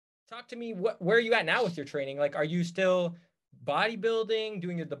Talk to me. Where are you at now with your training? Like, are you still bodybuilding,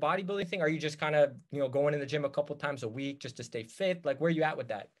 doing the bodybuilding thing? Are you just kind of, going in the gym a couple times a week just to stay fit? Like, where are you at with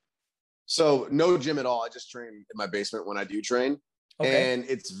that? So no gym at all. I just train in my basement when I do train. Okay. And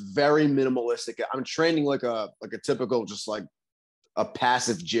it's very minimalistic. I'm training like a typical, just like a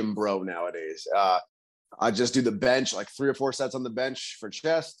passive gym bro nowadays. I just do the bench, like 3 or 4 sets on the bench for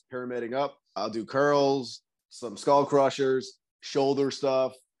chest, pyramiding up. I'll do curls, some skull crushers, shoulder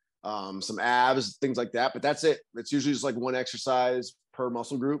stuff, some abs, things like that. But that's it. It's usually just like one exercise per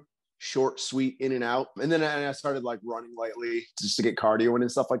muscle group, short, sweet, in and out. And then I started like running lightly just to get cardio in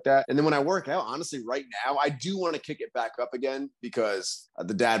and stuff like that. And then when I work out, honestly, right now, I do want to kick it back up again because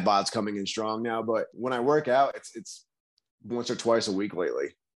the dad bod's coming in strong now. But when I work out, it's once or twice a week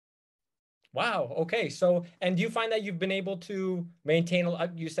lately. Wow. Okay. So, and do you find that you've been able to maintain,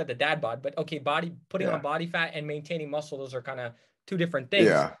 you said the dad bod, but okay, putting on body fat and maintaining muscle, those are kind of two different things.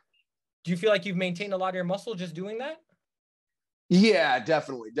 Yeah. Do you feel like you've maintained a lot of your muscle just doing that? Yeah,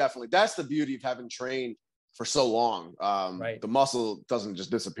 definitely. That's the beauty of having trained for so long. Right. The muscle doesn't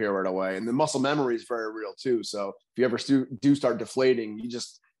just disappear right away. And the muscle memory is very real too. So if you ever do start deflating, you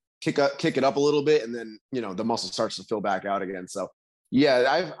just kick it up a little bit, and then, the muscle starts to fill back out again. So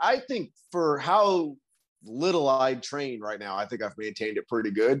yeah, I think for how little I train right now, I think I've maintained it pretty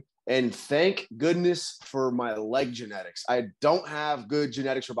good. And thank goodness for my leg genetics. I don't have good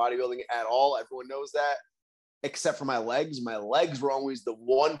genetics for bodybuilding at all. Everyone knows that, except for my legs. My legs were always the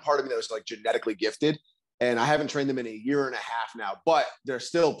one part of me that was like genetically gifted. And I haven't trained them in a year and a half now, but they're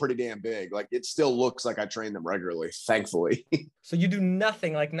still pretty damn big. Like, it still looks like I train them regularly, thankfully. So you do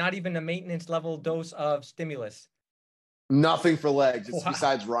nothing, like not even a maintenance level dose of stimulus? Nothing for legs. It's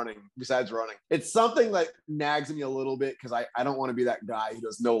besides running. It's something that nags me a little bit because I don't want to be that guy who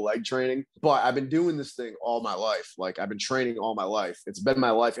does no leg training. But I've been doing this thing all my life. Like, I've been training all my life. It's been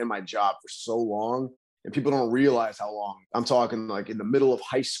my life and my job for so long. And people don't realize how long. I'm talking like in the middle of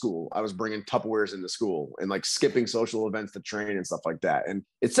high school, I was bringing Tupperwares into school and like skipping social events to train and stuff like that. And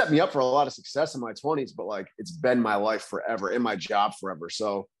it set me up for a lot of success in my 20s, but like, it's been my life forever and my job forever.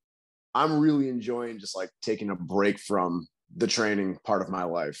 So I'm really enjoying just like taking a break from the training part of my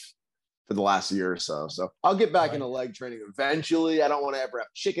life for the last year or so. So I'll get back into leg training eventually. I don't want to ever have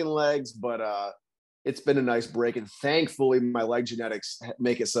chicken legs, but it's been a nice break. And thankfully my leg genetics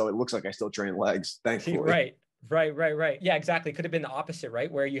make it so it looks like I still train legs. Thankfully. Right. Yeah, exactly. Could have been the opposite,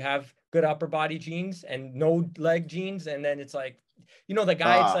 right? Where you have good upper body genes and no leg genes. And then it's like, the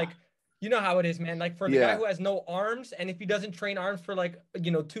guy, it's like, you know how it is, man. Like for the guy who has no arms, and if he doesn't train arms for like,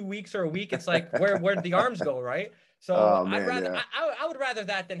 2 weeks or a week, it's like, where'd the arms go, right? So I would rather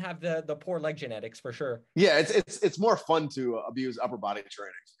that than have the poor leg genetics for sure. Yeah, it's more fun to abuse upper body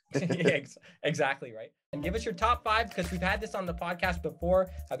training. Yeah, exactly, right. And give us your top 5, because we've had this on the podcast before.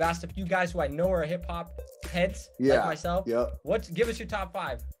 I've asked a few guys who I know are hip hop heads like myself. Yeah. Give us your top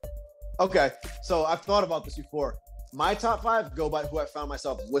 5. Okay, so I've thought about this before. My top 5 go by who I found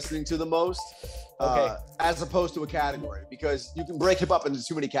myself listening to the most, as opposed to a category, because you can break hip hop into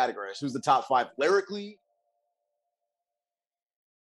too many categories. Who's the top 5 lyrically,